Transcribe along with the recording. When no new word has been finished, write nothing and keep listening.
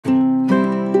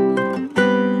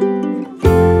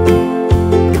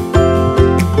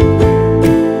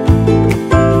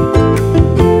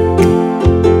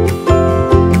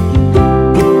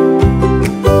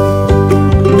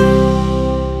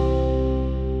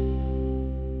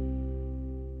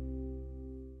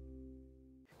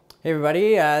Hey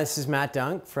everybody, this is Matt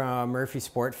Dunk from Murphy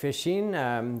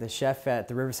Sportfishing, the chef at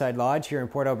the Riverside Lodge here in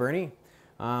Port Alberni.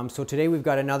 So today we've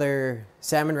got another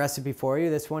salmon recipe for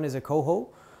you. This one is a coho.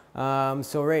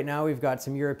 So right now we've got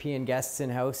some European guests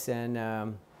in house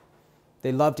and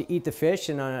they love to eat the fish,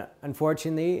 and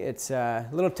unfortunately it's a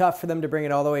little tough for them to bring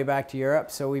it all the way back to Europe.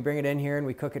 So we bring it in here and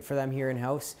we cook it for them here in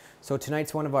house. So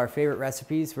tonight's one of our favorite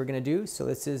recipes we're gonna do. So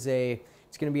this is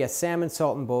it's gonna be a salmon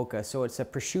salt and boca. So it's a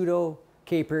prosciutto,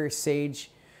 caper, sage,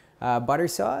 butter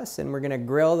sauce, and we're gonna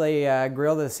grill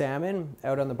the salmon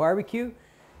out on the barbecue,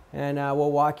 and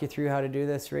we'll walk you through how to do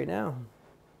this right now.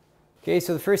 Okay,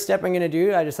 so the first step I'm gonna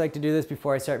do, I just like to do this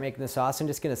before I start making the sauce. I'm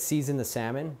just gonna season the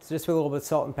salmon. So just with a little bit of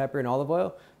salt and pepper and olive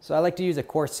oil. So I like to use a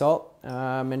coarse salt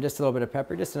and just a little bit of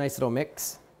pepper, just a nice little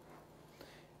mix.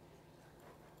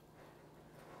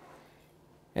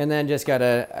 And then just got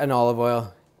an olive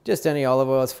oil. Just any olive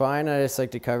oil is fine. I just like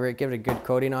to cover it, give it a good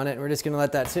coating on it. And we're just gonna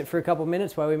let that sit for a couple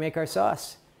minutes while we make our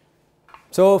sauce.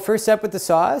 So first step with the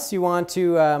sauce, you want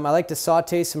to, I like to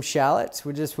saute some shallots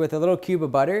with a little cube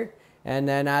of butter, and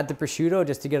then add the prosciutto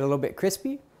just to get a little bit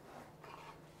crispy.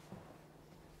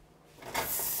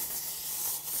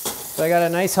 So I got a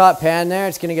nice hot pan there.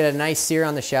 It's gonna get a nice sear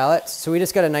on the shallots. So we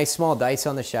just got a nice small dice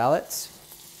on the shallots.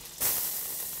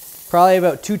 Probably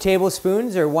about 2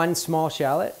 tablespoons or 1 small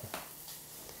shallot.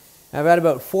 I've got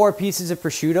about 4 pieces of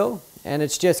prosciutto, and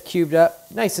it's just cubed up,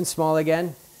 nice and small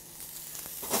again.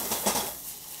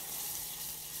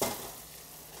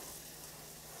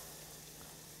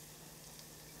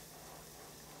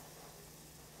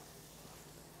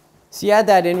 So you add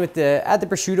that in with the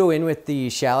prosciutto in with the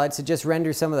shallots. It just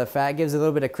renders some of the fat, gives a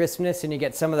little bit of crispness, and you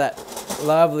get some of that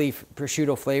lovely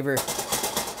prosciutto flavor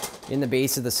in the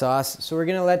base of the sauce. So we're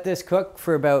gonna let this cook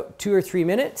for about 2 or 3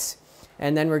 minutes.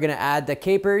 And then we're gonna add the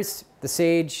capers, the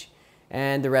sage,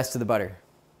 and the rest of the butter.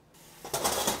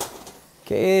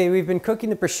 Okay, we've been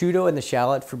cooking the prosciutto and the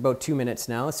shallot for about 2 minutes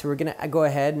now. So we're gonna go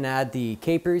ahead and add the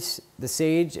capers, the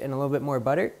sage, and a little bit more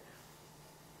butter.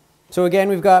 So again,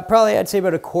 we've got probably, I'd say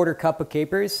about 1/4 cup of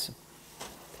capers.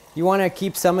 You wanna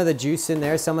keep some of the juice in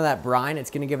there, some of that brine.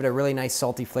 It's gonna give it a really nice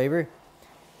salty flavor.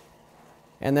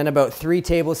 And then about 3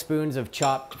 tablespoons of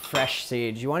chopped fresh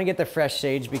sage. You want to get the fresh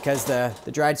sage because the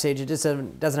dried sage, it just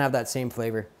doesn't have that same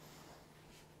flavor.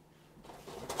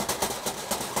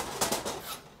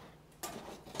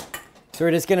 So we're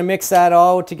just going to mix that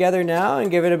all together now and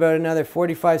give it about another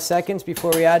 45 seconds before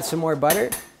we add some more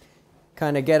butter.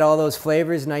 Kind of get all those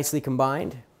flavors nicely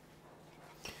combined.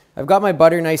 I've got my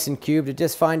butter nice and cubed. I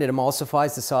just find it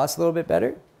emulsifies the sauce a little bit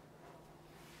better.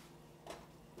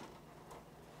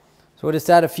 So we'll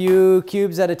just add a few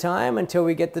cubes at a time until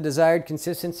we get the desired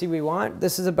consistency we want.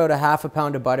 This is about 1/2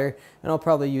 pound of butter, and I'll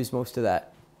probably use most of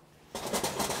that.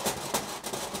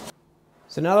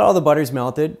 So now that all the butter's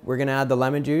melted, we're gonna add the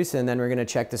lemon juice, and then we're gonna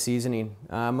check the seasoning.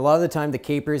 A lot of the time the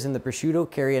capers and the prosciutto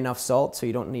carry enough salt, so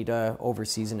you don't need to over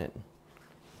season it.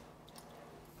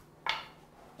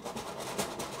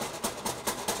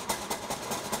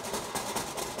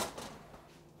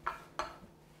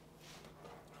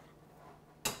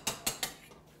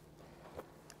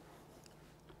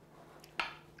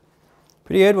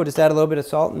 Pretty good. We'll just add a little bit of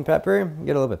salt and pepper.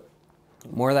 Get a little bit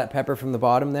more of that pepper from the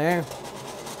bottom there.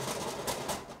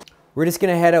 We're just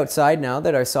gonna head outside now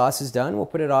that our sauce is done. We'll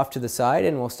put it off to the side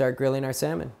and we'll start grilling our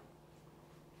salmon.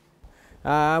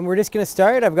 We're just gonna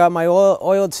start. I've got my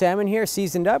oiled salmon here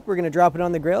seasoned up. We're gonna drop it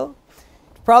on the grill.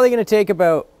 It's probably gonna take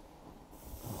about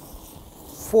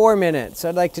 4 minutes.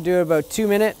 I'd like to do about 2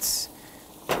 minutes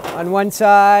on one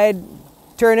side,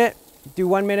 turn it, do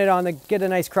 1 minute on get a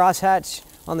nice crosshatch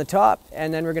on the top,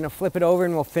 and then we're gonna flip it over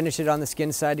and we'll finish it on the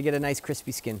skin side to get a nice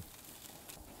crispy skin.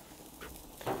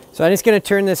 So I'm just gonna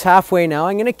turn this halfway now.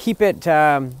 I'm gonna keep it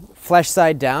flesh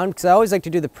side down because I always like to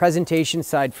do the presentation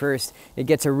side first. It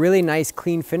gets a really nice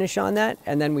clean finish on that,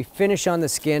 and then we finish on the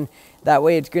skin. That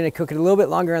way it's gonna cook it a little bit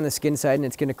longer on the skin side and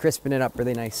it's gonna crispen it up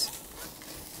really nice.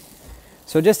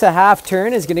 So just a half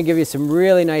turn is gonna give you some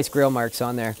really nice grill marks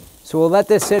on there. So we'll let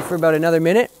this sit for about another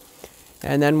minute,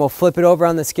 and then we'll flip it over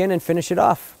on the skin and finish it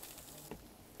off.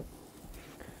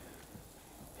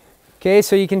 Okay,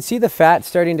 so you can see the fat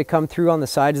starting to come through on the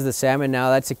sides of the salmon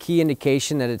now. That's a key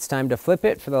indication that it's time to flip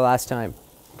it for the last time.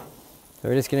 So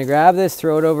we're just gonna grab this,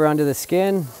 throw it over onto the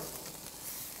skin.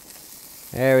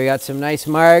 There, we got some nice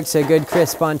marks, a good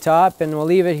crisp on top, and we'll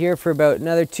leave it here for about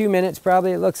another 2 minutes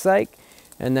probably, it looks like.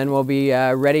 And then we'll be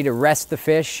ready to rest the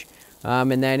fish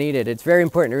and then eat it. It's very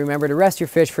important to remember to rest your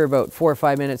fish for about 4 or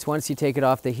 5 minutes once you take it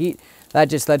off the heat. That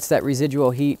just lets that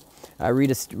residual heat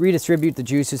redistribute the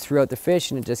juices throughout the fish,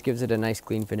 and it just gives it a nice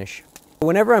clean finish.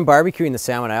 Whenever I'm barbecuing the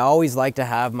salmon, I always like to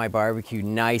have my barbecue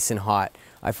nice and hot.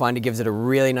 I find it gives it a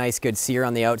really nice good sear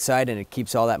on the outside and it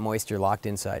keeps all that moisture locked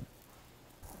inside.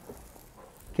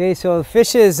 Okay, so the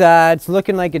fish is it's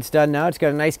looking like it's done now. It's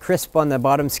got a nice crisp on the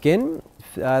bottom skin.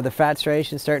 The fat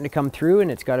striation is starting to come through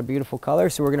and it's got a beautiful color.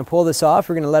 So we're going to pull this off.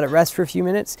 We're going to let it rest for a few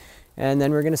minutes and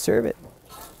then we're going to serve it.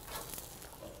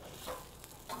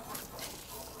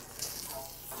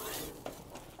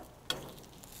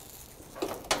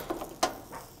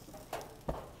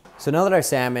 So now that our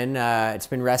salmon, it's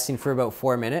been resting for about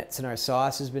 4 minutes and our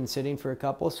sauce has been sitting for a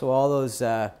couple, so all those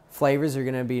flavors are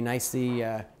going to be nicely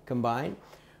combined.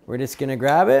 We're just going to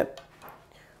grab it.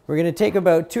 We're going to take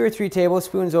about 2 or 3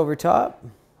 tablespoons over top.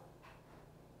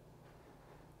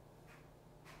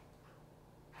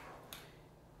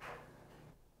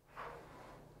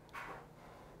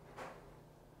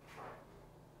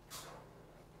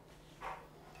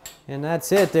 And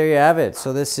that's it, there you have it.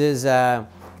 So this is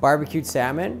barbecued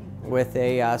salmon with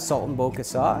a salt and bokeh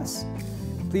sauce.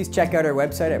 Please check out our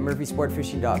website at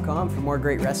murphysportfishing.com for more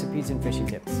great recipes and fishing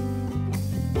tips.